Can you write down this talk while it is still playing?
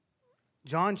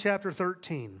John chapter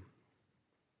 13.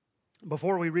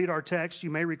 Before we read our text, you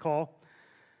may recall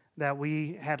that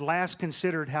we had last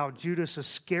considered how Judas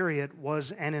Iscariot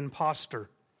was an imposter.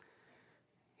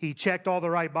 He checked all the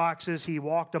right boxes. He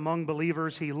walked among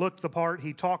believers. He looked the part.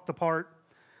 He talked the part.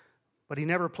 But he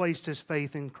never placed his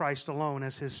faith in Christ alone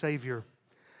as his Savior.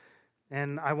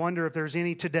 And I wonder if there's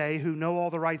any today who know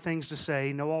all the right things to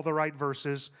say, know all the right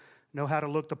verses, know how to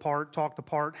look the part, talk the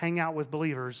part, hang out with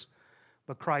believers,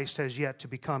 but Christ has yet to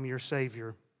become your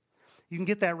Savior. You can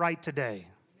get that right today.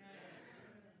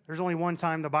 There's only one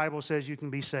time the Bible says you can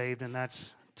be saved, and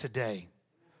that's today.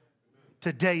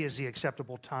 Today is the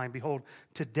acceptable time. Behold,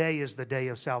 today is the day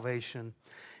of salvation.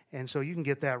 And so you can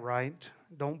get that right.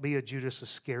 Don't be a Judas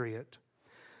Iscariot.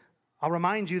 I'll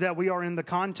remind you that we are in the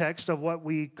context of what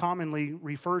we commonly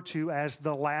refer to as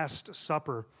the Last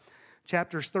Supper.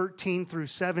 Chapters 13 through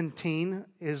 17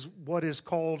 is what is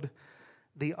called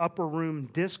the upper room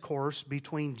discourse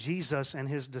between Jesus and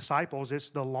his disciples. It's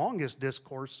the longest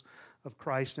discourse of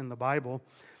Christ in the Bible.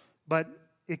 But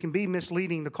it can be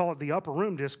misleading to call it the upper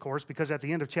room discourse because at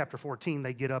the end of chapter 14,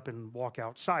 they get up and walk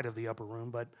outside of the upper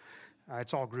room, but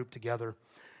it's all grouped together.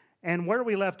 And where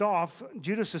we left off,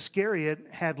 Judas Iscariot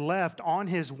had left on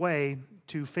his way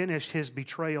to finish his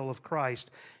betrayal of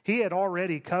Christ. He had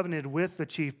already covenanted with the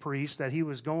chief priests that he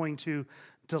was going to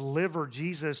deliver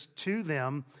Jesus to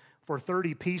them for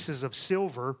 30 pieces of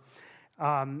silver.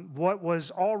 What was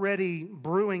already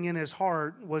brewing in his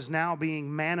heart was now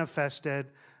being manifested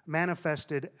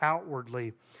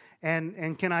outwardly.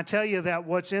 And can I tell you that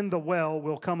what's in the well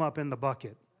will come up in the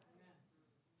bucket?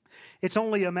 It's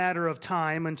only a matter of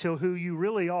time until who you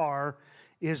really are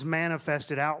is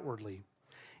manifested outwardly.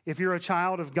 If you're a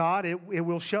child of God, it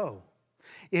will show.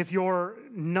 If you're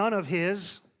none of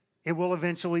His, it will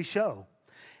eventually show.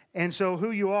 And so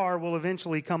who you are will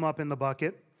eventually come up in the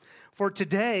bucket. For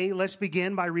today, let's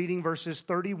begin by reading verses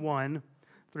 31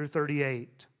 through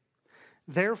 38.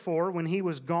 Therefore, when he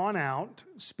was gone out,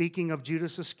 speaking of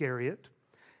Judas Iscariot,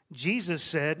 Jesus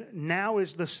said, "Now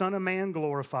is the Son of Man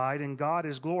glorified, and God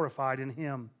is glorified in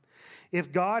him.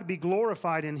 If God be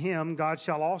glorified in him, God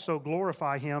shall also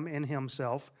glorify him in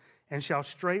himself, and shall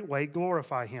straightway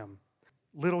glorify him.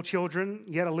 Little children,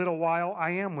 yet a little while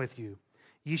I am with you.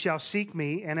 Ye shall seek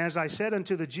me, and as I said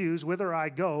unto the Jews, whither I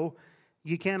go,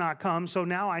 ye cannot come, so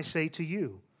now I say to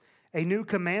you, a new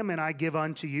commandment I give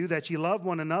unto you, that ye love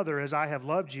one another as I have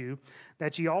loved you,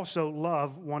 that ye also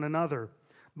love one another.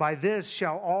 By this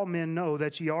shall all men know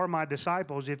that ye are my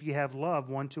disciples, if ye have love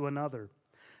one to another."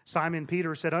 Simon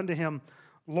Peter said unto him,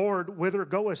 "Lord, whither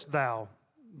goest thou?"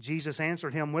 Jesus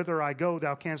answered him, "Whither I go,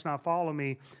 thou canst not follow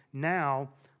me now,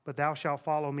 but thou shalt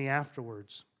follow me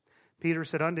afterwards." Peter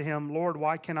said unto him, "Lord,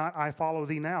 why cannot I follow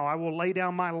thee now? I will lay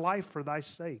down my life for thy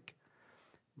sake."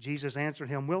 Jesus answered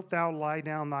him, "Wilt thou lay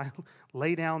down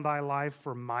thy life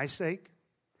for my sake?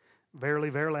 Verily,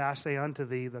 verily, I say unto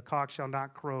thee, the cock shall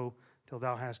not crow till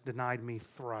thou hast denied me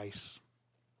thrice."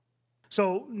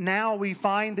 So now we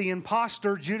find the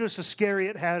impostor, Judas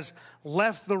Iscariot, has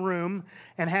left the room,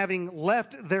 and having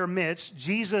left their midst,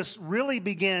 Jesus really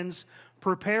begins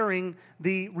preparing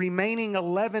the remaining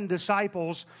 11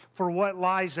 disciples for what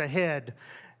lies ahead.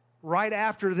 Right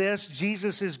after this,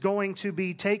 Jesus is going to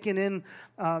be taken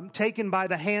by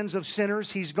the hands of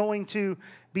sinners. He's going to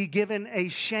be given a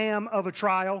sham of a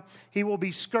trial. He will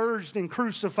be scourged and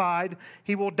crucified.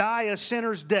 He will die a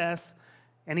sinner's death,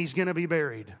 and he's going to be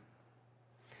buried.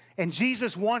 And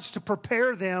Jesus wants to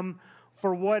prepare them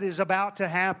for what is about to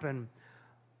happen.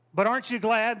 But aren't you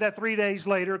glad that 3 days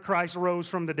later, Christ rose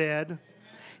from the dead?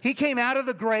 He came out of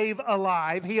the grave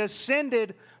alive. He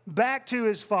ascended back to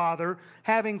his Father,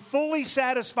 having fully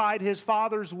satisfied his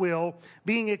Father's will,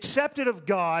 being accepted of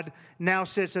God, now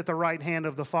sits at the right hand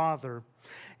of the Father.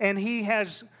 And he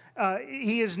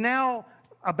is now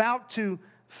about to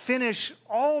finish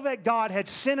all that God had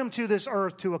sent him to this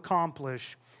earth to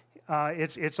accomplish.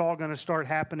 It's all going to start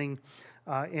happening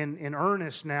in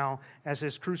earnest now as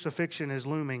his crucifixion is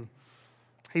looming.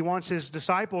 He wants his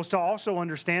disciples to also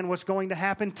understand what's going to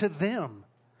happen to them.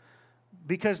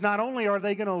 Because not only are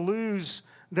they going to lose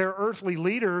their earthly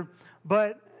leader,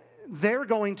 but they're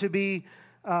going to be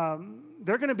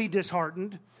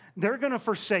disheartened. They're going to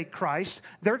forsake Christ.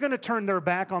 They're going to turn their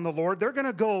back on the Lord. They're going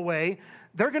to go away.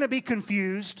 They're going to be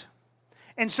confused.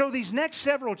 And so these next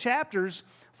several chapters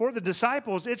for the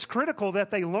disciples, it's critical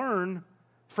that they learn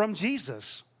from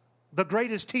Jesus, the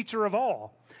greatest teacher of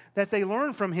all, that they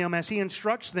learn from him as he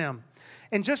instructs them.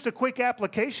 And just a quick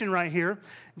application right here.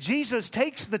 Jesus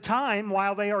takes the time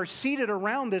while they are seated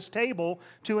around this table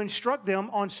to instruct them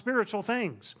on spiritual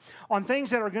things, on things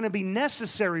that are going to be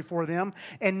necessary for them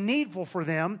and needful for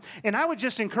them. And I would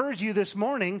just encourage you this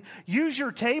morning, use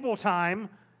your table time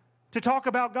to talk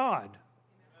about God,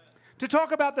 to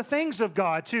talk about the things of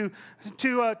God, to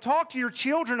talk to your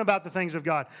children about the things of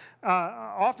God.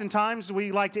 Oftentimes,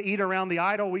 we like to eat around the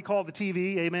idol we call the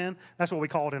TV, amen? That's what we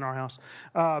call it in our house.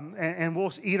 And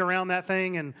we'll eat around that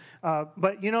thing.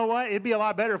 But you know what? It'd be a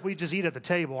lot better if we just eat at the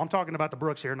table. I'm talking about the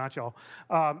Brooks here, not y'all.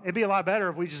 It'd be a lot better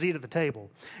if we just eat at the table.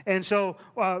 And so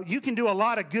you can do a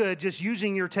lot of good just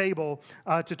using your table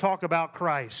to talk about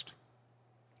Christ.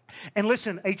 And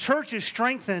listen, a church is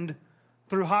strengthened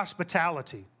through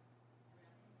hospitality.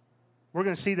 We're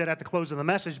going to see that at the close of the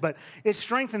message, but it's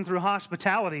strengthened through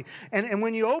hospitality. And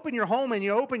when you open your home and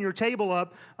you open your table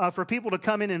up for people to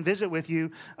come in and visit with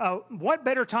you, what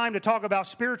better time to talk about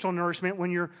spiritual nourishment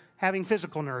when you're having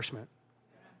physical nourishment?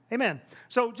 Amen.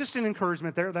 So just an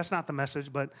encouragement there. That's not the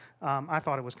message, but I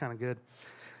thought it was kind of good.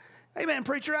 Amen,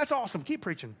 preacher. That's awesome. Keep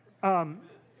preaching.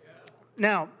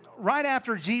 Now, right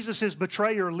after Jesus'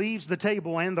 betrayer leaves the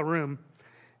table and the room,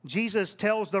 Jesus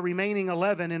tells the remaining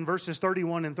 11 in verses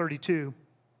 31 and 32,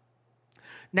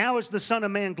 "Now is the Son of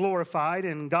Man glorified,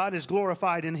 and God is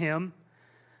glorified in him.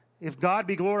 If God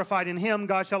be glorified in him,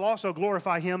 God shall also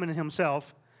glorify him in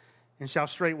himself, and shall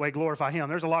straightway glorify him."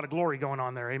 There's a lot of glory going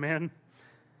on there, amen?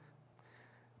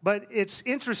 But it's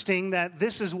interesting that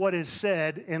this is what is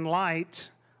said in light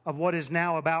of what is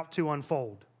now about to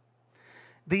unfold.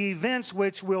 The events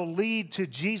which will lead to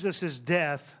Jesus'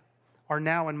 death are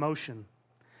now in motion.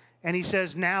 And he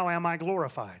says, "Now am I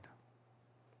glorified,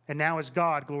 and now is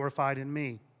God glorified in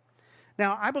me."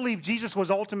 Now, I believe Jesus was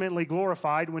ultimately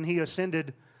glorified when he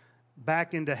ascended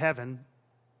back into heaven.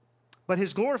 But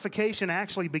his glorification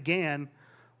actually began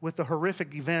with the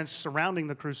horrific events surrounding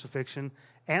the crucifixion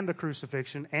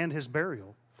and his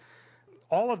burial.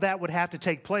 All of that would have to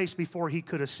take place before he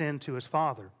could ascend to his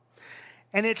Father.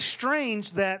 And it's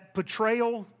strange that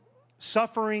betrayal,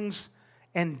 sufferings,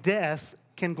 and death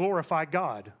can glorify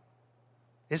God.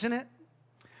 Isn't it?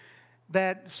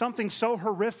 That something so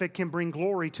horrific can bring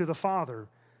glory to the Father.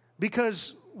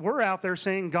 Because we're out there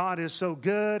saying God is so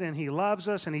good and he loves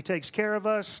us and he takes care of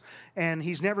us and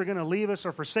he's never going to leave us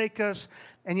or forsake us.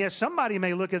 And yet somebody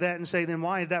may look at that and say, then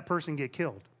why did that person get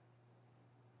killed?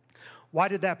 Why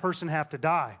did that person have to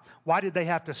die? Why did they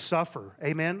have to suffer?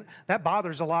 Amen? That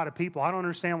bothers a lot of people. I don't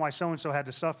understand why so-and-so had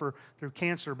to suffer through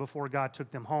cancer before God took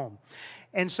them home.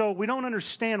 And so we don't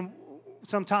understand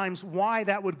sometimes why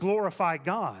that would glorify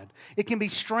God. It can be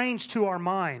strange to our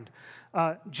mind.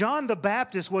 John the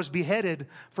Baptist was beheaded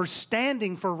for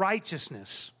standing for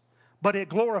righteousness, but it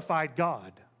glorified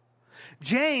God.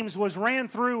 James was ran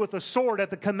through with a sword at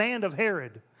the command of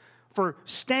Herod for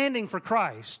standing for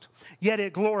Christ, yet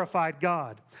it glorified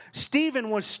God. Stephen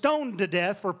was stoned to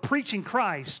death for preaching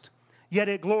Christ, yet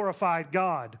it glorified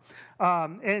God.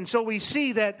 And so we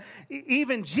see that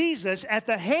even Jesus, at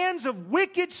the hands of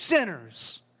wicked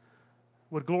sinners,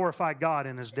 would glorify God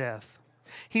in his death.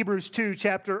 Hebrews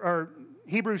chapter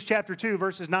 2,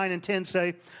 verses 9 and 10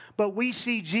 say, "But we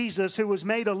see Jesus, who was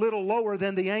made a little lower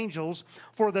than the angels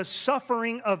for the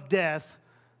suffering of death."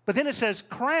 But then it says,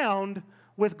 "crowned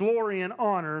with glory and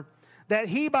honor, that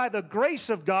he by the grace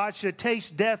of God should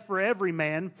taste death for every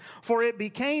man. For it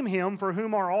became him for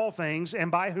whom are all things,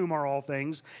 and by whom are all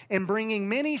things, and bringing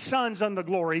many sons unto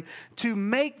glory, to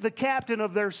make the captain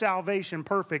of their salvation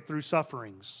perfect through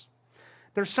sufferings."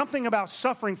 There's something about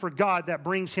suffering for God that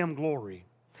brings him glory.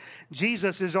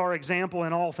 Jesus is our example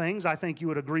in all things. I think you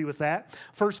would agree with that.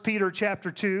 1 Peter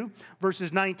chapter 2,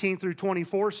 verses 19 through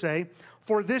 24 say,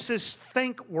 "For this is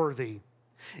thankworthy.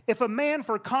 If a man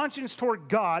for conscience toward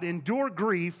God endure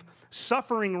grief,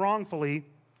 suffering wrongfully,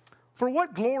 for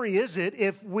what glory is it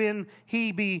if when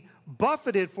ye be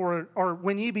buffeted for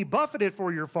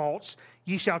your faults,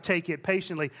 ye shall take it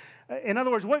patiently?" In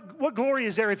other words, what glory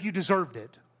is there if you deserved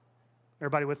it?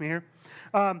 Everybody with me here?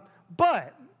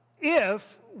 But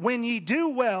if when ye do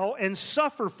well and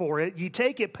suffer for it, ye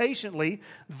take it patiently,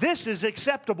 this is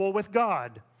acceptable with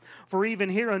God. For even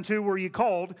hereunto were ye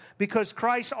called, because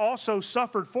Christ also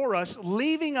suffered for us,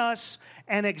 leaving us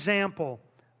an example,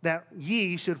 that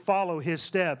ye should follow his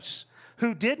steps,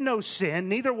 who did no sin,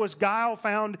 neither was guile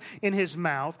found in his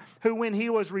mouth, who when he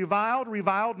was reviled,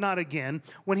 reviled not again.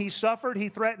 When he suffered, he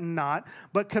threatened not,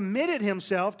 but committed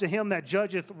himself to him that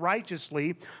judgeth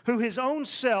righteously, who his own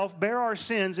self bare our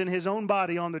sins in his own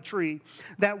body on the tree,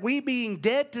 that we being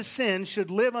dead to sin should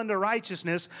live unto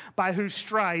righteousness, by whose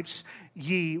stripes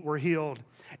ye were healed.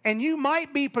 And you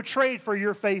might be portrayed for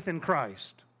your faith in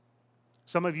Christ.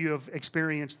 Some of you have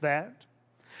experienced that.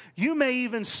 You may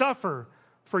even suffer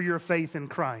for your faith in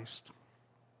Christ.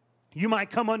 You might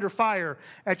come under fire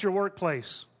at your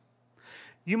workplace.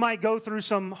 You might go through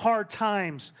some hard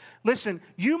times. Listen,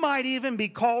 you might even be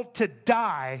called to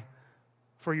die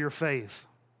for your faith.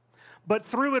 But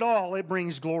through it all, it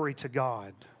brings glory to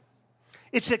God.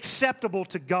 It's acceptable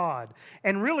to God.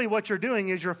 And really what you're doing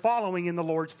is you're following in the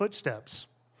Lord's footsteps.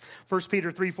 1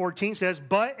 Peter 3:14 says,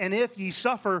 "But, and if ye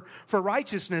suffer for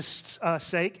righteousness'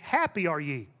 sake, happy are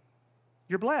ye."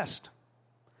 You're blessed.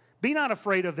 Be not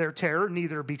afraid of their terror,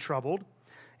 neither be troubled.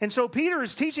 And so Peter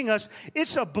is teaching us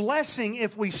it's a blessing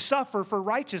if we suffer for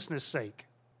righteousness' sake.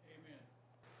 Amen.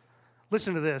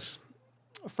 Listen to this.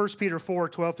 1 Peter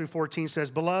 4:12-14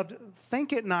 says, "Beloved,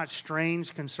 think it not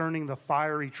strange concerning the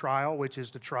fiery trial which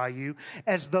is to try you,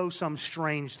 as though some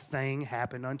strange thing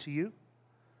happened unto you."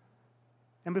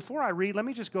 And before I read, let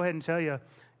me just go ahead and tell you,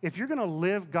 if you're going to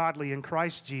live godly in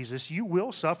Christ Jesus, you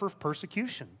will suffer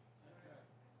persecution.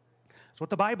 That's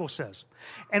what the Bible says.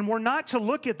 And we're not to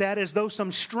look at that as though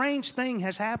some strange thing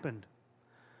has happened.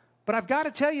 But I've got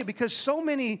to tell you, because so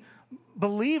many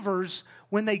believers,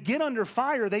 when they get under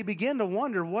fire, they begin to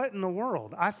wonder, what in the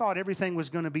world? I thought everything was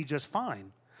going to be just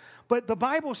fine. But the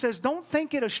Bible says, don't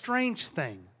think it a strange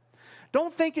thing.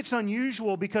 Don't think it's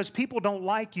unusual because people don't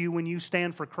like you when you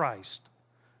stand for Christ.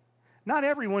 Not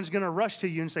everyone's going to rush to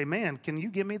you and say, "Man, can you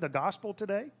give me the gospel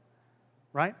today?"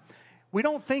 Right? We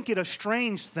don't think it a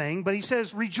strange thing, but he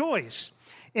says, "Rejoice,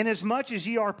 inasmuch as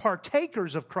ye are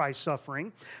partakers of Christ's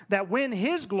suffering, that when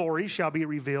his glory shall be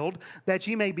revealed, that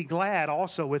ye may be glad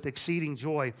also with exceeding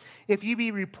joy. If ye be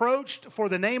reproached for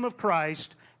the name of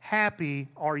Christ, happy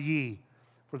are ye.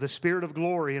 For the Spirit of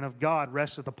glory and of God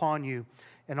resteth upon you.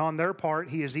 And on their part,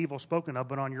 he is evil spoken of,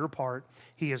 but on your part,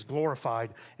 he is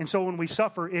glorified." And so when we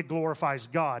suffer, it glorifies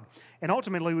God. And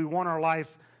ultimately, we want our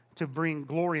life to bring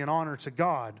glory and honor to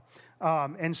God.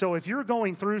 And so if you're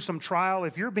going through some trial,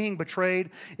 if you're being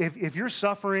betrayed, if you're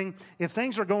suffering, if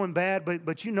things are going bad,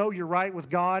 but you know you're right with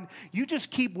God, you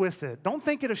just keep with it. Don't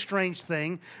think it a strange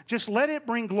thing. Just let it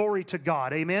bring glory to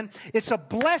God. Amen? It's a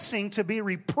blessing to be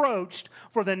reproached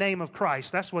for the name of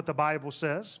Christ. That's what the Bible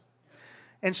says.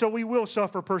 And so we will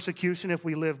suffer persecution if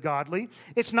we live godly.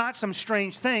 It's not some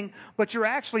strange thing, but you're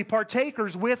actually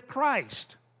partakers with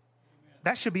Christ.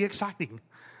 That should be exciting.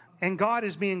 And God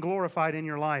is being glorified in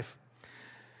your life.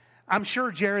 I'm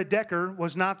sure Jared Decker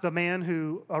was not the man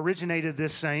who originated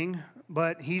this saying,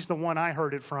 but he's the one I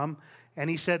heard it from. And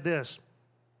he said this: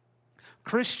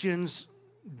 Christians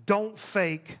don't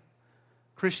fake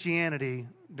Christianity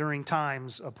during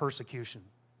times of persecution.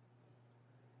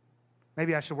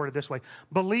 Maybe I should word it this way.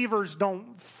 Believers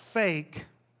don't fake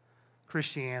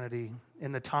Christianity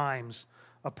in the times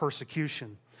of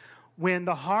persecution. When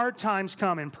the hard times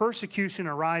come and persecution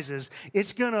arises,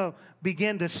 it's going to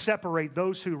begin to separate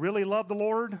those who really love the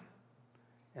Lord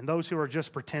and those who are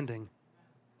just pretending.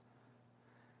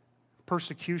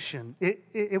 Persecution.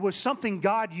 It was something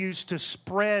God used to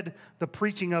spread the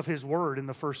preaching of His Word in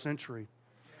the first century.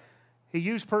 He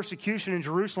used persecution in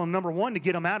Jerusalem, number one, to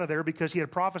get them out of there because He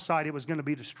had prophesied it was going to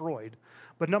be destroyed.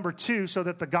 But number two, so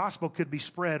that the gospel could be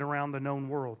spread around the known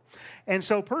world. And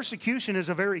so persecution is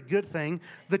a very good thing.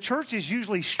 The church is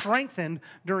usually strengthened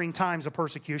during times of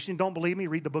persecution. Don't believe me?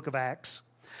 Read the book of Acts.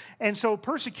 And so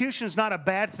persecution is not a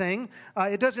bad thing.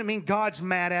 It doesn't mean God's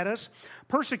mad at us.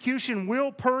 Persecution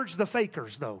will purge the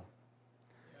fakers, though.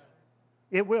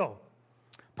 It will.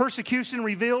 Persecution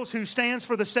reveals who stands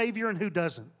for the Savior and who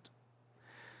doesn't.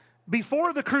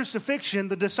 Before the crucifixion,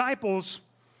 the disciples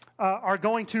are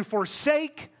going to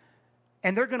forsake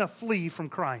and they're going to flee from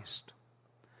Christ.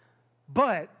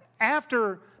 But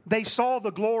after they saw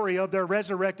the glory of their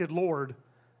resurrected Lord,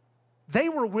 they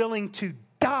were willing to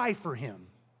die for Him.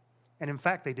 And in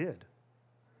fact, they did.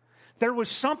 There was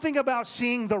something about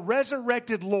seeing the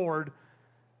resurrected Lord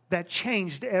that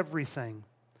changed everything.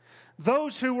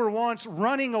 Those who were once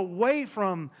running away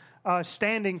from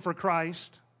standing for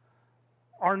Christ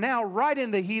are now right in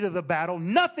the heat of the battle.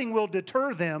 Nothing will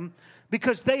deter them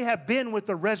because they have been with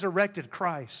the resurrected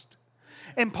Christ.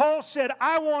 And Paul said,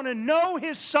 I want to know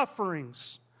His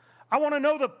sufferings. I want to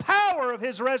know the power of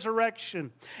His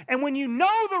resurrection. And when you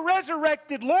know the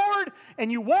resurrected Lord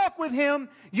and you walk with Him,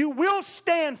 you will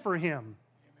stand for Him.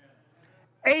 Amen.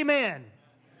 Amen.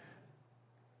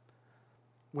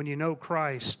 When you know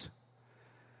Christ,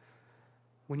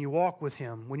 when you walk with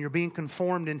Him, when you're being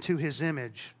conformed into His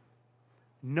image,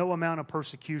 no amount of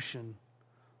persecution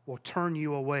will turn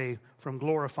you away from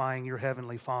glorifying your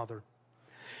Heavenly Father.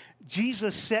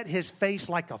 Jesus set His face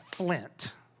like a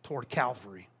flint toward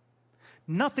Calvary.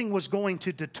 Nothing was going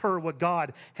to deter what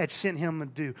God had sent Him to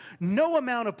do. No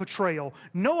amount of betrayal,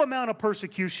 no amount of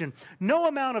persecution, no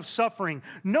amount of suffering,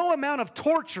 no amount of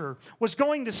torture was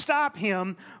going to stop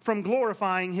Him from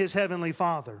glorifying His Heavenly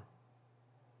Father.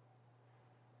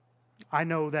 I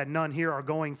know that none here are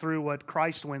going through what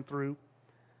Christ went through,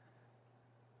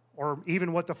 or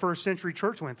even what the first century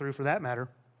church went through for that matter.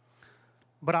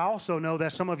 But I also know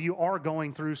that some of you are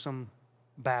going through some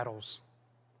battles.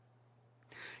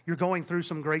 You're going through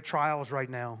some great trials right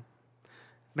now.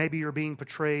 Maybe you're being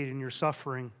betrayed and you're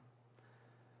suffering.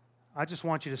 I just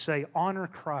want you to say, honor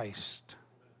Christ.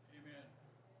 Amen.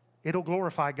 It'll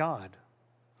glorify God.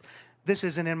 This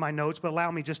isn't in my notes, but allow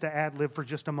me just to ad-lib for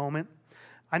just a moment.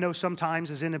 I know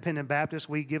sometimes as independent Baptists,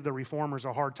 we give the Reformers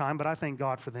a hard time, but I thank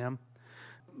God for them.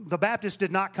 The Baptists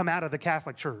did not come out of the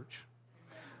Catholic Church.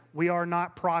 We are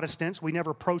not Protestants. We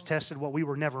never protested what we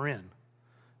were never in.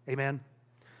 Amen.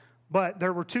 But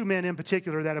there were two men in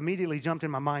particular that immediately jumped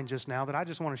in my mind just now that I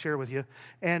just want to share with you.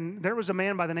 And there was a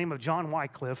man by the name of John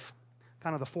Wycliffe,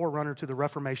 kind of the forerunner to the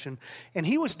Reformation. And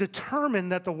he was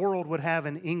determined that the world would have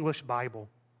an English Bible.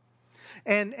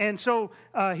 And so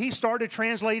he started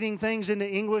translating things into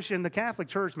English, and the Catholic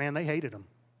Church, man, they hated him.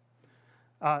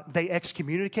 They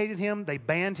excommunicated him, they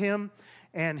banned him,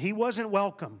 and he wasn't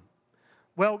welcome.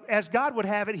 Well, as God would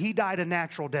have it, he died a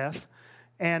natural death.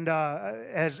 And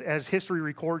as history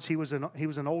records, he was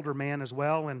an older man as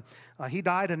well, and he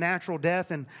died a natural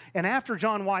death. And after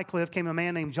John Wycliffe came a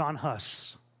man named John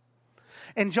Huss.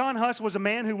 And John Huss was a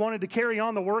man who wanted to carry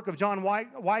on the work of John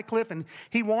Wycliffe, and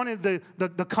he wanted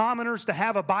the commoners to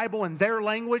have a Bible in their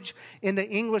language, in the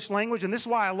English language. And this is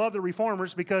why I love the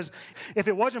Reformers, because if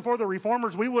it wasn't for the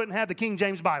Reformers, we wouldn't have the King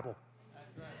James Bible.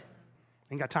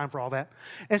 Ain't got time for all that.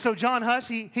 And so John Huss,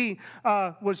 he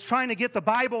was trying to get the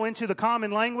Bible into the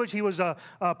common language. He was a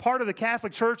part of the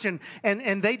Catholic Church, and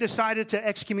they decided to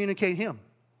excommunicate him.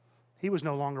 He was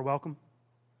no longer welcome.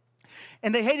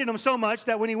 And they hated him so much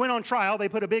that when he went on trial, they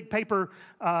put a big paper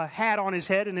hat on his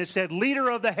head, and it said, "Leader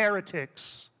of the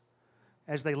Heretics,"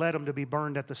 as they led him to be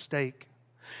burned at the stake.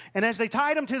 And as they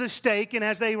tied him to the stake, and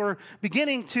as they were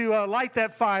beginning to light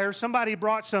that fire, somebody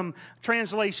brought some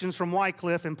translations from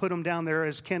Wycliffe and put them down there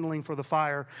as kindling for the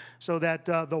fire, so that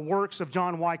the works of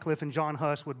John Wycliffe and John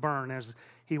Huss would burn as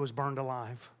he was burned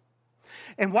alive.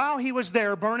 And while he was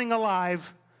there burning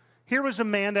alive, here was a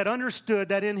man that understood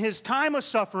that in his time of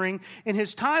suffering, in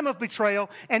his time of betrayal,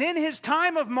 and in his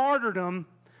time of martyrdom,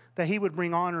 that he would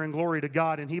bring honor and glory to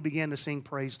God, and he began to sing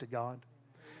praise to God.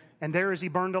 And there, as he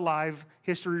burned alive,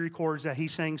 history records that he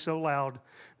sang so loud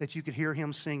that you could hear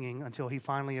him singing until he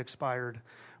finally expired,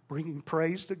 bringing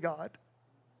praise to God.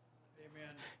 Amen.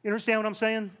 You understand what I'm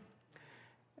saying?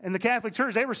 And the Catholic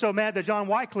Church, they were so mad that John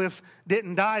Wycliffe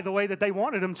didn't die the way that they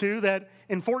wanted him to, that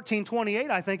in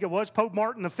 1428, I think it was, Pope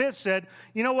Martin V said,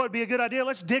 you know what would be a good idea?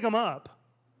 Let's dig him up.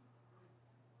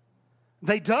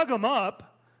 They dug him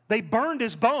up, they burned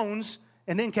his bones,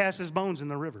 and then cast his bones in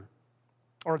the river,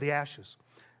 or the ashes.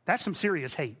 That's some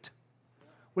serious hate.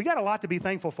 We got a lot to be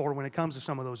thankful for when it comes to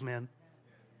some of those men.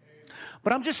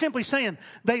 But I'm just simply saying,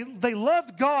 they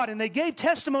loved God, and they gave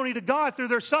testimony to God through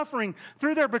their suffering,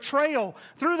 through their betrayal,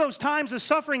 through those times of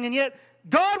suffering, and yet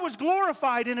God was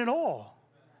glorified in it all.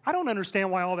 I don't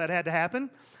understand why all that had to happen,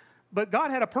 but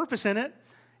God had a purpose in it.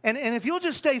 And if you'll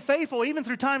just stay faithful, even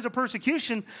through times of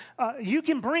persecution, you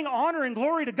can bring honor and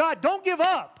glory to God. Don't give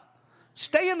up.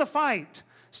 Stay in the fight.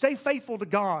 Stay faithful to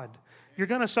God. You're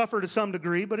going to suffer to some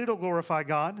degree, but it'll glorify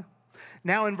God.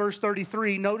 Now in verse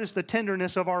 33, notice the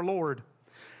tenderness of our Lord.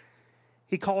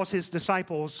 He calls his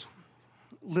disciples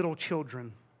little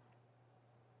children.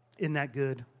 Isn't that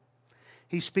good?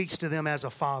 He speaks to them as a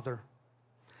father.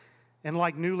 And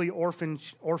like newly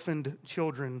orphaned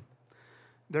children,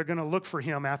 they're going to look for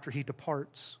him after he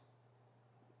departs.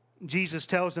 Jesus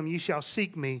tells them, "Ye shall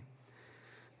seek me.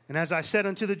 And as I said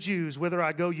unto the Jews, whither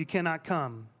I go, you cannot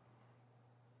come."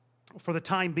 For the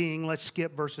time being, let's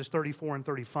skip verses 34 and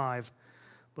 35,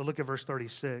 but look at verse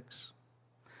 36.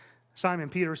 Simon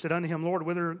Peter said unto him, "Lord,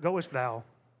 whither goest thou?"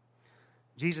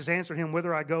 Jesus answered him,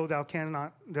 "Whither I go, thou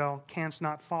canst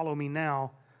not follow me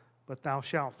now, but thou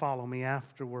shalt follow me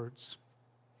afterwards."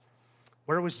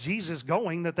 Where was Jesus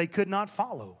going that they could not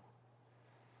follow?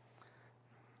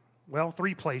 Well,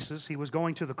 3 places. He was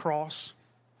going to the cross,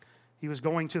 he was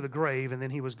going to the grave, and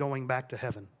then he was going back to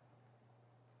heaven.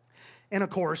 And of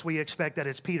course, we expect that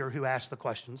it's Peter who asks the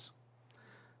questions.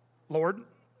 Lord,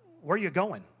 where are you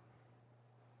going?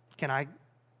 Can I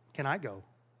go?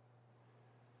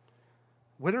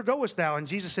 Whither goest thou? And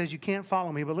Jesus says, you can't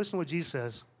follow me. But listen to what Jesus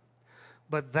says.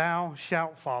 But thou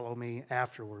shalt follow me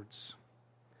afterwards.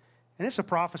 And it's a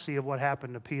prophecy of what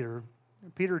happened to Peter.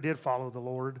 Peter did follow the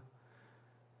Lord.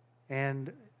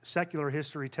 And secular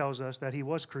history tells us that he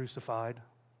was crucified.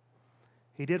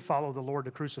 He did follow the Lord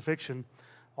to crucifixion,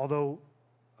 although,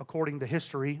 according to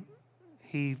history,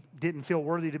 he didn't feel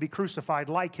worthy to be crucified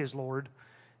like his Lord,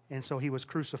 and so he was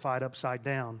crucified upside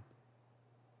down.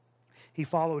 He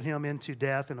followed him into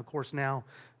death, and of course now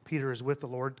Peter is with the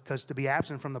Lord, because to be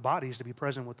absent from the body is to be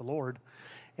present with the Lord.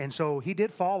 And so he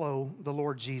did follow the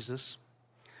Lord Jesus.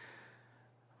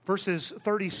 Verses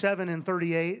 37 and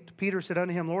 38, Peter said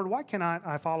unto him, Lord, why cannot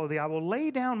I follow thee? I will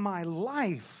lay down my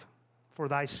life for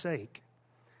thy sake.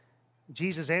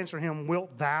 Jesus answered him,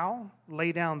 wilt thou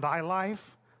lay down thy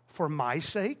life for my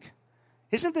sake?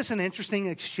 Isn't this an interesting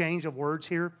exchange of words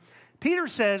here? Peter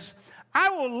says, I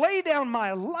will lay down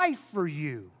my life for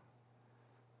you.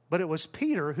 But it was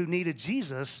Peter who needed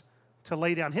Jesus to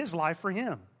lay down his life for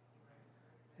him.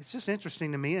 It's just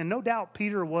interesting to me, and no doubt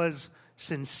Peter was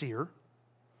sincere.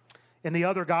 In the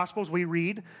other Gospels, we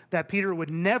read that Peter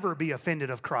would never be offended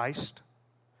of Christ,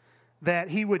 that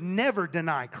he would never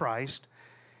deny Christ.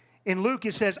 In Luke,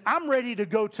 it says, I'm ready to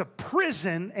go to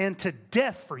prison and to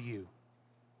death for you.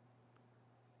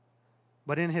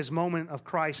 But in his moment of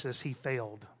crisis, he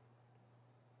failed.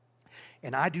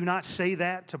 And I do not say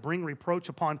that to bring reproach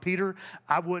upon Peter.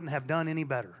 I wouldn't have done any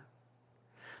better.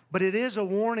 But it is a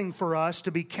warning for us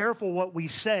to be careful what we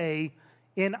say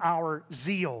in our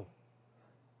zeal.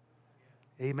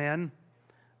 Amen.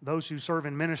 Those who serve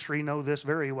in ministry know this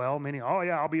very well. Many, oh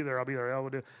yeah, I'll be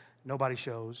there. Nobody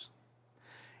shows.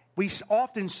 We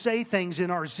often say things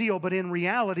in our zeal, but in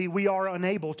reality, we are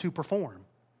unable to perform.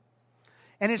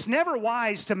 And it's never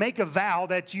wise to make a vow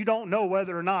that you don't know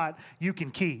whether or not you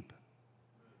can keep.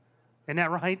 Isn't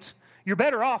that right? You're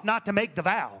better off not to make the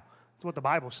vow. That's what the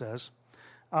Bible says.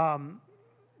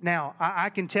 Now, I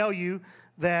can tell you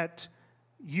that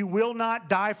you will not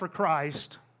die for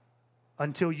Christ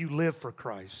until you live for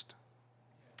Christ.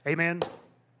 Amen?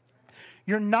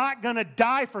 You're not going to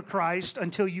die for Christ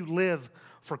until you live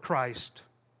for Christ.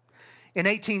 In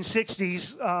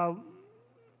 1860s,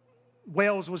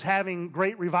 Wales was having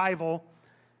great revival,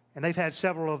 and they've had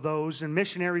several of those, and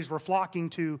missionaries were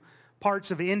flocking to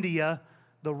parts of India,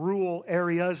 the rural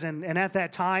areas, and at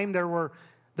that time there were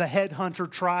the headhunter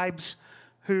tribes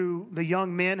who the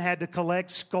young men had to collect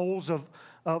skulls of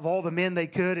all the men they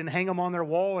could and hang them on their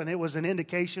wall, and it was an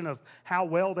indication of how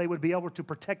well they would be able to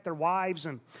protect their wives.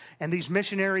 And these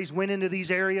missionaries went into these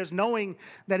areas knowing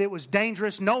that it was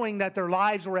dangerous, knowing that their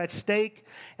lives were at stake,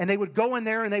 and they would go in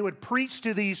there and they would preach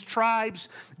to these tribes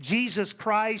Jesus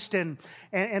Christ, and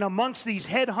amongst these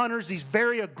headhunters, these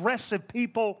very aggressive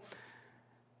people,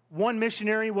 one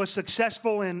missionary was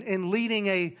successful in leading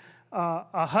a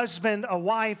husband, a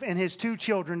wife, and his 2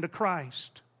 children to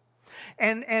Christ.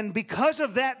 And because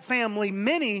of that family,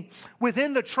 many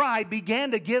within the tribe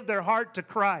began to give their heart to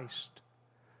Christ.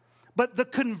 But the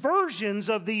conversions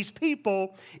of these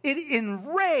people, it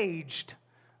enraged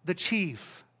the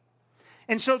chief.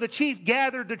 And so the chief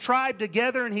gathered the tribe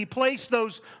together, and he placed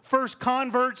those first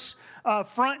converts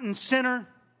front and center.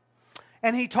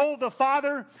 And he told the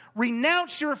father,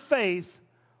 renounce your faith,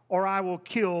 or I will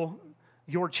kill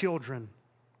your children.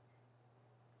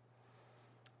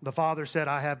 The father said,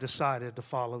 I have decided to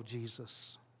follow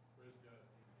Jesus.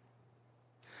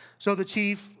 So the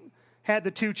chief had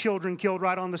the 2 children killed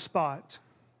right on the spot.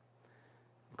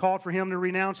 Called for him to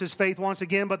renounce his faith once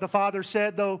again, but the father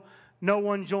said, though no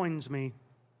one joins me,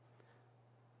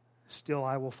 still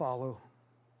I will follow.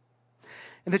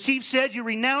 And the chief said, you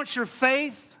renounce your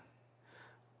faith,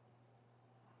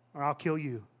 or I'll kill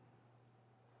you.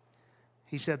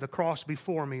 He said, the cross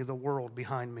before me, the world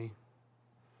behind me.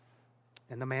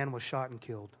 And the man was shot and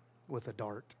killed with a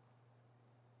dart.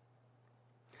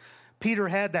 Peter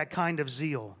had that kind of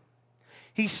zeal.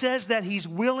 He says that he's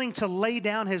willing to lay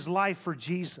down his life for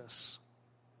Jesus.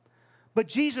 But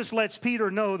Jesus lets Peter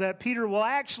know that Peter will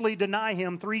actually deny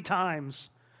him 3 times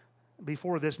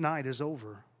before this night is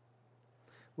over.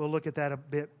 We'll look at that a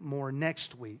bit more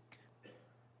next week.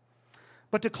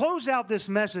 But to close out this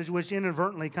message, which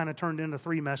inadvertently kind of turned into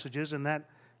 3 messages, and that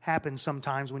happens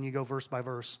sometimes when you go verse by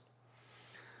verse.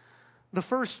 The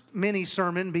first mini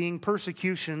sermon being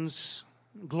persecutions,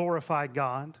 glorify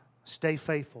God, stay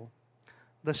faithful.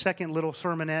 The second little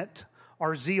sermonette,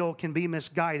 our zeal can be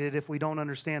misguided if we don't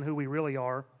understand who we really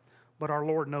are, but our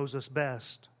Lord knows us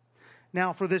best.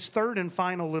 Now, for this third and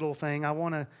final little thing, I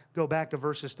want to go back to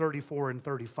verses 34 and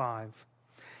 35.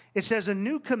 It says, "A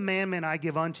new commandment I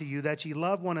give unto you, that ye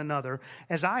love one another,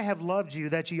 as I have loved you,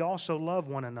 that ye also love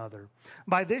one another.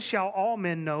 By this shall all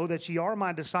men know that ye are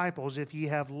my disciples, if ye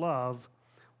have love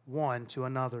one to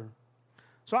another."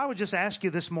 So I would just ask you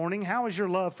this morning, how is your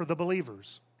love for the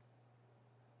believers?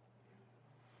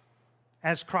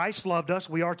 As Christ loved us,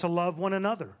 we are to love one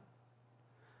another.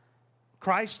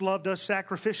 Christ loved us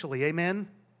sacrificially, amen?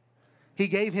 He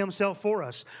gave himself for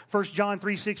us. 1 John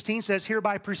 3:16 says,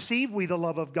 "Hereby perceive we the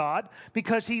love of God,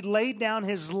 because he laid down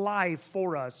his life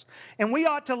for us. And we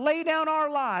ought to lay down our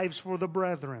lives for the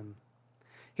brethren."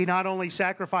 He not only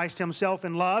sacrificed himself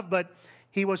in love, but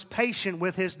he was patient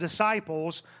with his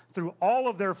disciples through all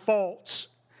of their faults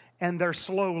and their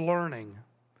slow learning.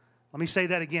 Let me say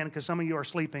that again, because some of you are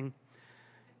sleeping.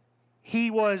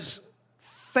 He was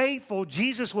faithful.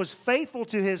 Jesus was faithful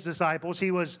to his disciples.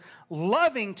 He was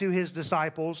loving to his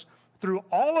disciples through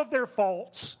all of their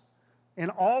faults and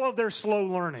all of their slow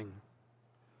learning.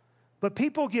 But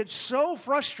people get so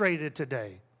frustrated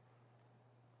today.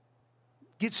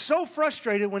 Get so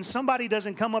frustrated when somebody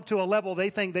doesn't come up to a level they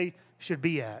think they should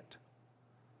be at.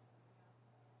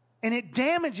 And it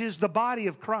damages the body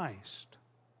of Christ.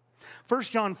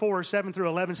 1 John 4:7 through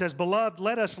 11 says, "Beloved,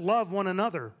 let us love one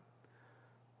another.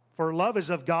 For love is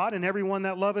of God, and everyone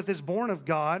that loveth is born of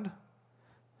God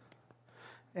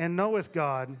and knoweth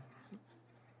God."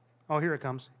 Oh, here it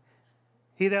comes.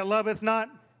 "He that loveth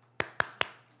not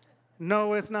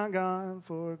knoweth not God,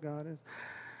 for God is..."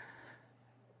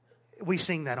 We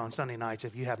sing that on Sunday nights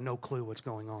if you have no clue what's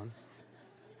going on.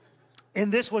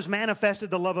 "And this was manifested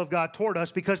the love of God toward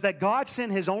us, because that God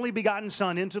sent his only begotten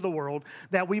Son into the world,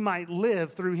 that we might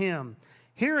live through him.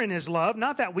 Herein is love,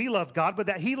 not that we loved God, but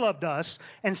that he loved us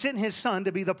and sent his Son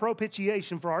to be the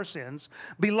propitiation for our sins.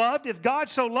 Beloved, if God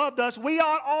so loved us, we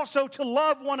ought also to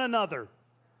love one another."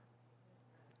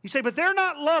 You say, "But they're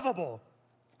not lovable."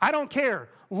 I don't care.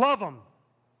 Love them.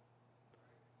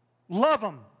 Love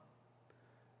them.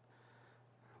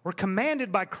 We're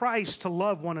commanded by Christ to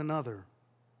love one another.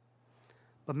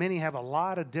 But many have a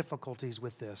lot of difficulties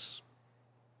with this.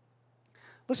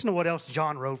 Listen to what else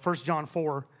John wrote. 1 John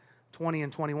 4:20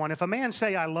 and 21. "If a man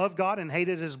say, I love God, and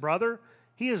hated his brother,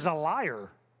 he is a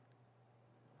liar.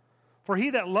 For he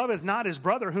that loveth not his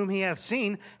brother whom he hath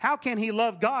seen, how can he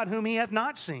love God whom he hath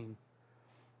not seen?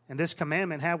 And this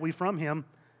commandment have we from him,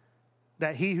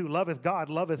 that he who loveth God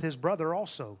loveth his brother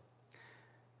also."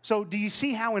 So do you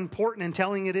see how important and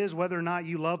telling it is whether or not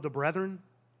you love the brethren?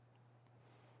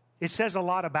 It says a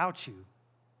lot about you.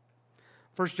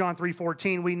 1 John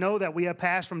 3:14, "We know that we have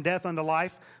passed from death unto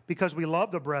life, because we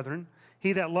love the brethren.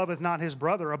 He that loveth not his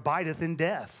brother abideth in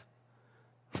death."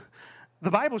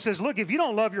 The Bible says, look, if you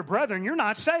don't love your brethren, you're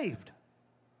not saved.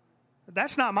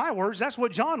 That's not my words. That's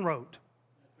what John wrote.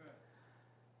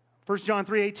 1 John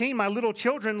 3:18, "My little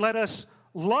children, let us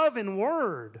love in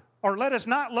word, or let us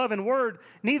not love in word,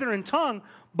 neither in tongue,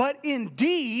 but in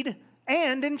deed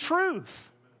and in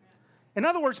truth." In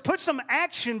other words, put some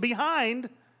action behind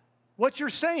what you're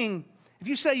saying. If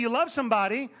you say you love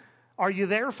somebody, are you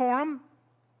there for them?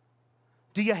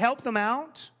 Do you help them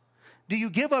out? Do you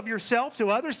give of yourself to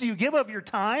others? Do you give of your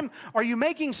time? Are you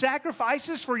making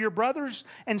sacrifices for your brothers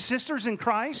and sisters in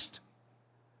Christ?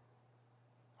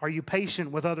 Are you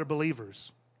patient with other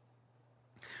believers?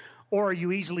 Or are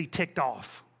you easily ticked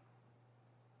off?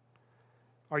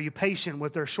 Are you patient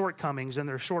with their shortcomings and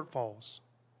their shortfalls?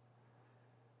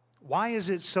 Why is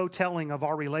it so telling of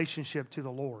our relationship to the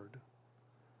Lord?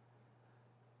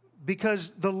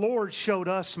 Because the Lord showed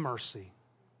us mercy.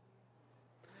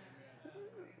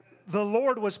 The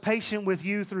Lord was patient with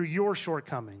you through your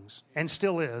shortcomings, and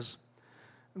still is.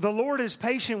 The Lord is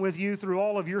patient with you through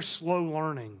all of your slow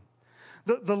learning.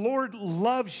 The Lord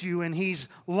loves you, and he's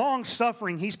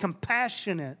long-suffering. He's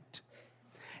compassionate.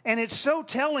 And it's so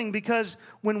telling, because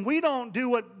when we don't do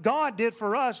what God did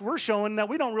for us, we're showing that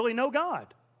we don't really know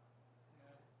God.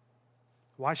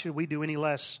 Why should we do any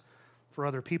less for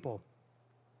other people?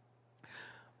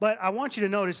 But I want you to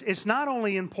notice, it's not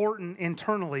only important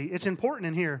internally, it's important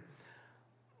in here,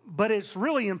 but it's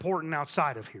really important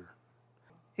outside of here.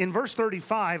 In verse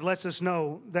 35 lets us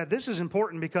know that this is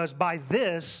important, because by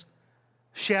this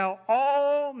shall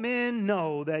all men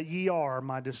know that ye are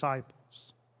my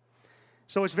disciples.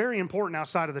 So it's very important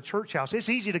outside of the church house. It's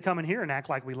easy to come in here and act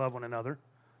like we love one another.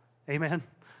 Amen.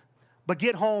 But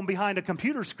get home behind a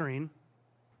computer screen.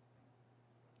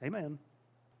 Amen.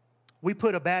 We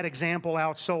put a bad example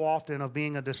out so often of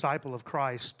being a disciple of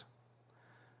Christ.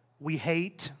 We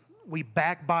hate, we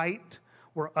backbite,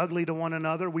 we're ugly to one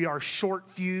another, we are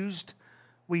short-fused,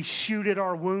 We shoot at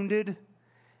our wounded.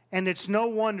 And it's no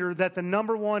wonder that the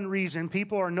number one reason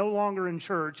people are no longer in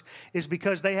church is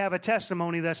because they have a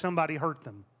testimony that somebody hurt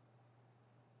them.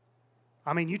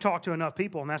 I mean, you talk to enough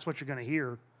people and that's what you're going to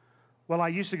hear. Well, I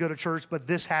used to go to church, but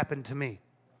this happened to me.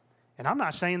 And I'm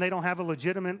not saying they don't have a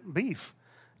legitimate beef.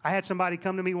 I had somebody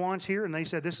come to me once here and they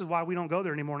said, this is why we don't go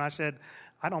there anymore. And I said,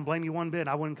 I don't blame you one bit.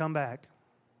 I wouldn't come back.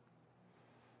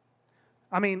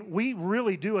 I mean, we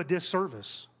really do a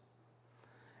disservice.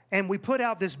 And we put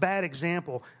out this bad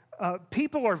example.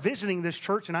 People are visiting this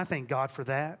church, and I thank God for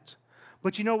that.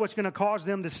 But you know what's going to cause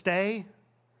them to stay?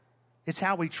 It's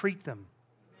how we treat them.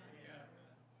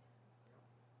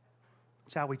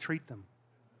 It's how we treat them.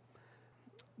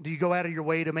 Do you go out of your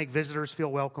way to make visitors feel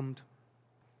welcomed?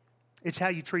 It's how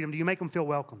you treat them. Do you make them feel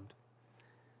welcomed?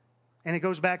 And it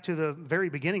goes back to the very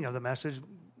beginning of the message.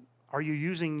 Are you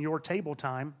using your table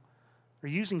time or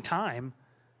using time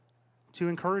to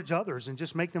encourage others and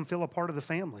just make them feel a part of the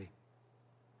family?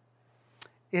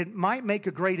 It might make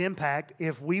a great impact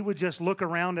if we would just look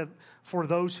around for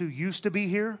those who used to be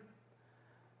here,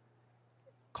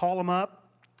 call them up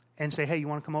and say, hey, you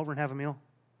want to come over and have a meal?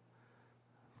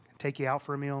 Take you out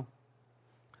for a meal.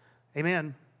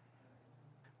 Amen.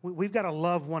 We've got to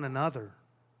love one another.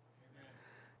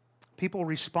 People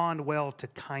respond well to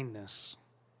kindness.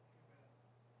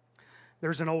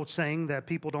 There's an old saying that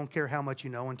people don't care how much you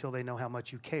know until they know how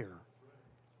much you care.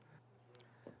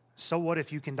 So what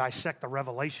if you can dissect the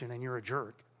revelation and you're a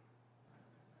jerk?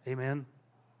 Amen.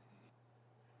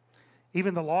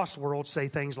 Even the lost world say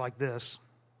things like this.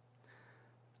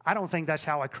 I don't think that's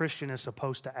how a Christian is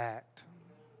supposed to act.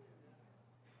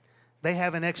 They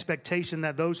have an expectation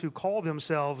that those who call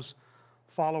themselves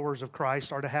followers of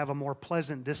Christ are to have a more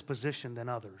pleasant disposition than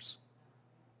others.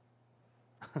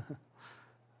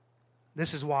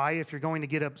 This is why, if you're going to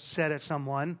get upset at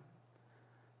someone,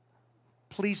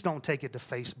 please don't take it to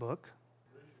Facebook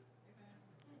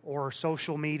or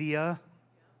social media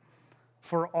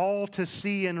for all to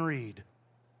see and read.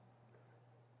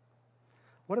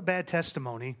 What a bad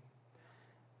testimony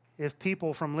if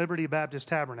people from Liberty Baptist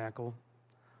Tabernacle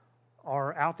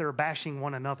are out there bashing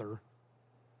one another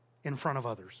in front of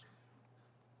others.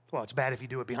 Well, it's bad if you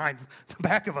do it behind the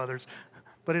back of others,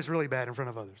 but it's really bad in front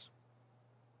of others.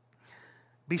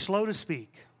 Be slow to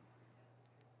speak.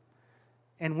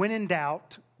 And when in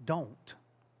doubt, don't.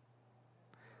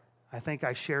 I think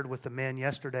I shared with the men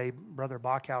yesterday, Brother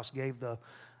Bachhaus gave the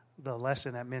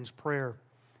lesson at men's prayer.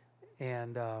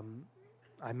 And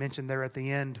I mentioned there at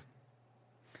the end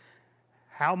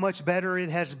how much better it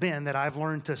has been that I've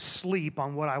learned to sleep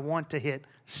on what I want to hit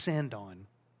send on.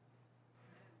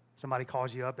 Somebody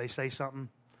calls you up, they say something.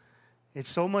 It's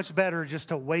so much better just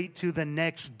to wait to the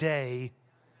next day.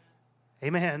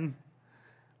 Amen.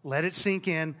 Let it sink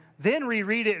in. Then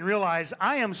reread it and realize,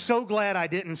 I am so glad I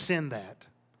didn't send that.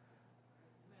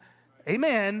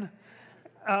 Amen.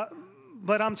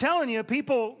 But I'm telling you,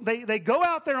 people, they go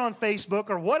out there on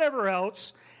Facebook or whatever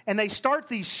else, and they start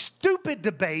these stupid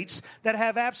debates that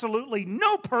have absolutely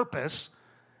no purpose.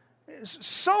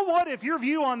 So what if your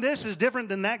view on this is different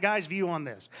than that guy's view on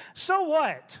this? So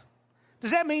what?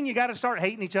 Does that mean you got to start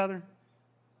hating each other?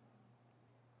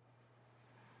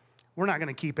 We're not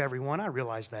going to keep everyone. I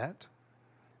realize that.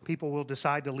 People will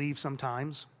decide to leave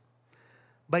sometimes.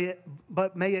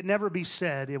 But may it never be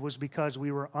said it was because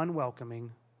we were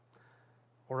unwelcoming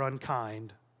or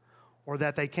unkind, or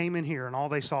that they came in here and all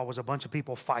they saw was a bunch of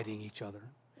people fighting each other.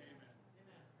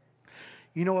 Amen.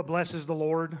 You know what blesses the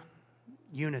Lord?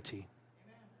 Unity.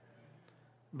 Amen.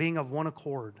 Being of one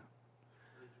accord.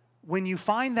 When you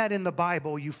find that in the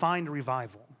Bible, you find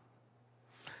revival.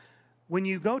 When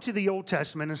you go to the Old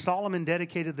Testament and Solomon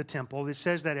dedicated the temple, it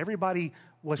says that everybody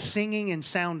was singing and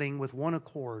sounding with one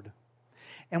accord.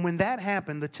 And when that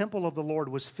happened, the temple of the Lord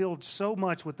was filled so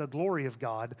much with the glory of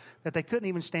God that they couldn't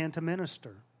even stand to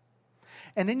minister.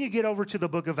 And then you get over to the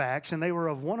book of Acts, and they were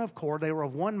of one accord, they were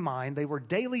of one mind, they were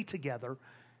daily together,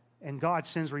 and God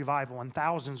sends revival, and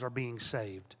thousands are being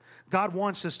saved. God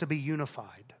wants us to be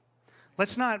unified.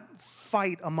 Let's not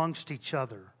fight amongst each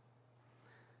other.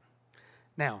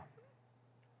 Now,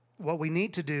 what we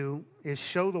need to do is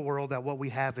show the world that what we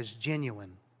have is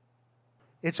genuine.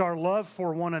 It's our love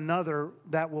for one another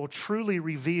that will truly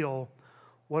reveal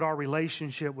what our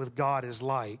relationship with God is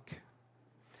like.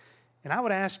 And I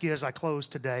would ask you as I close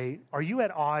today, are you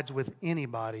at odds with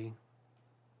anybody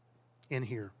in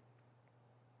here?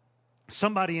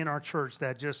 Somebody in our church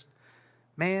that just,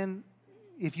 man,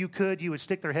 if you could, you would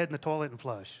stick their head in the toilet and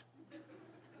flush.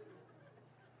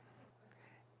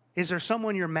 Is there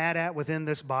someone you're mad at within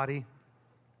this body?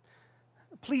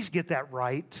 Please get that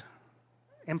right.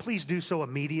 And please do so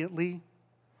immediately.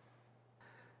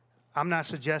 I'm not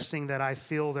suggesting that I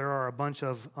feel there are a bunch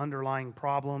of underlying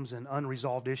problems and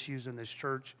unresolved issues in this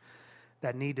church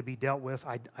that need to be dealt with.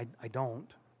 I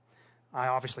don't. I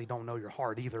obviously don't know your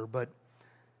heart either, but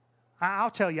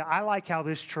I'll tell you, I like how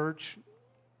this church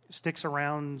sticks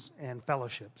around and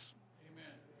fellowships. Amen.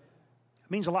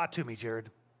 It means a lot to me, Jared.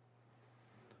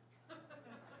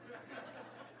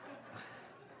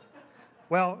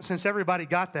 Well, since everybody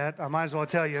got that, I might as well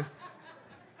tell you.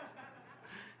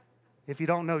 If you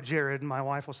don't know Jared, my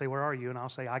wife will say, "Where are you?" And I'll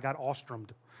say, "I got ostromed."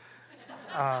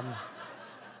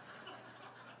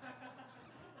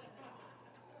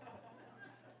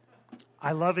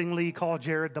 I lovingly call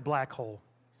Jared the black hole.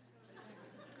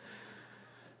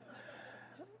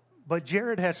 But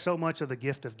Jared has so much of the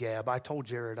gift of gab. I told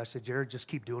Jared, I said, "Jared, just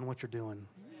keep doing what you're doing.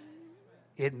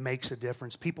 It makes a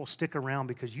difference. People stick around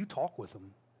because you talk with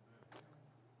them.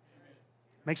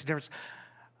 Makes a difference."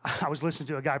 I was listening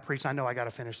to a guy preach. I know I got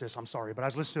to finish this. I'm sorry. But I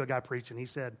was listening to a guy preach, and he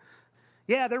said,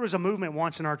 "Yeah, there was a movement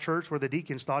once in our church where the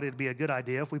deacons thought it'd be a good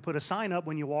idea if we put a sign up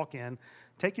when you walk in,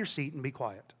 take your seat and be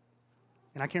quiet."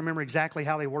 And I can't remember exactly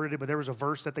how they worded it, but there was a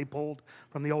verse that they pulled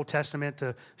from the Old Testament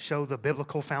to show the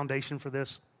biblical foundation for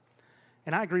this.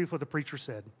 And I agree with what the preacher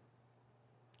said.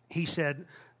 He said,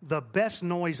 "The best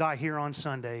noise I hear on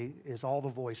Sunday is all the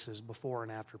voices before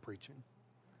and after preaching."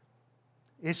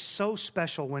 It's so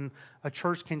special when a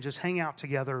church can just hang out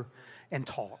together and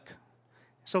talk.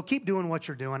 So keep doing what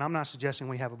you're doing. I'm not suggesting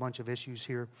we have a bunch of issues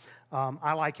here.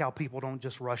 I like how people don't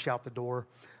just rush out the door,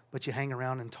 but you hang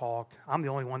around and talk. I'm the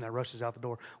only one that rushes out the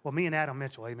door. Well, me and Adam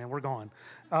Mitchell, hey man, we're gone.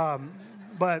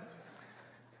 But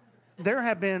there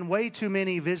have been way too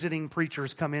many visiting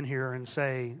preachers come in here and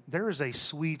say, there is a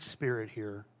sweet spirit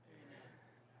here.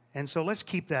 And so let's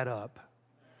keep that up.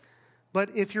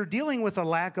 But if you're dealing with a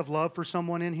lack of love for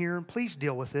someone in here, please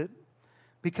deal with it.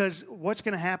 Because what's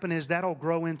going to happen is that'll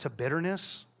grow into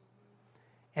bitterness.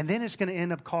 And then it's going to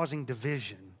end up causing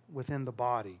division within the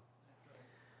body.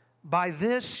 "By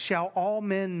this shall all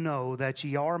men know that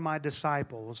ye are my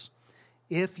disciples,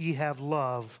 if ye have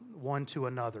love one to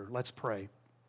another." Let's pray.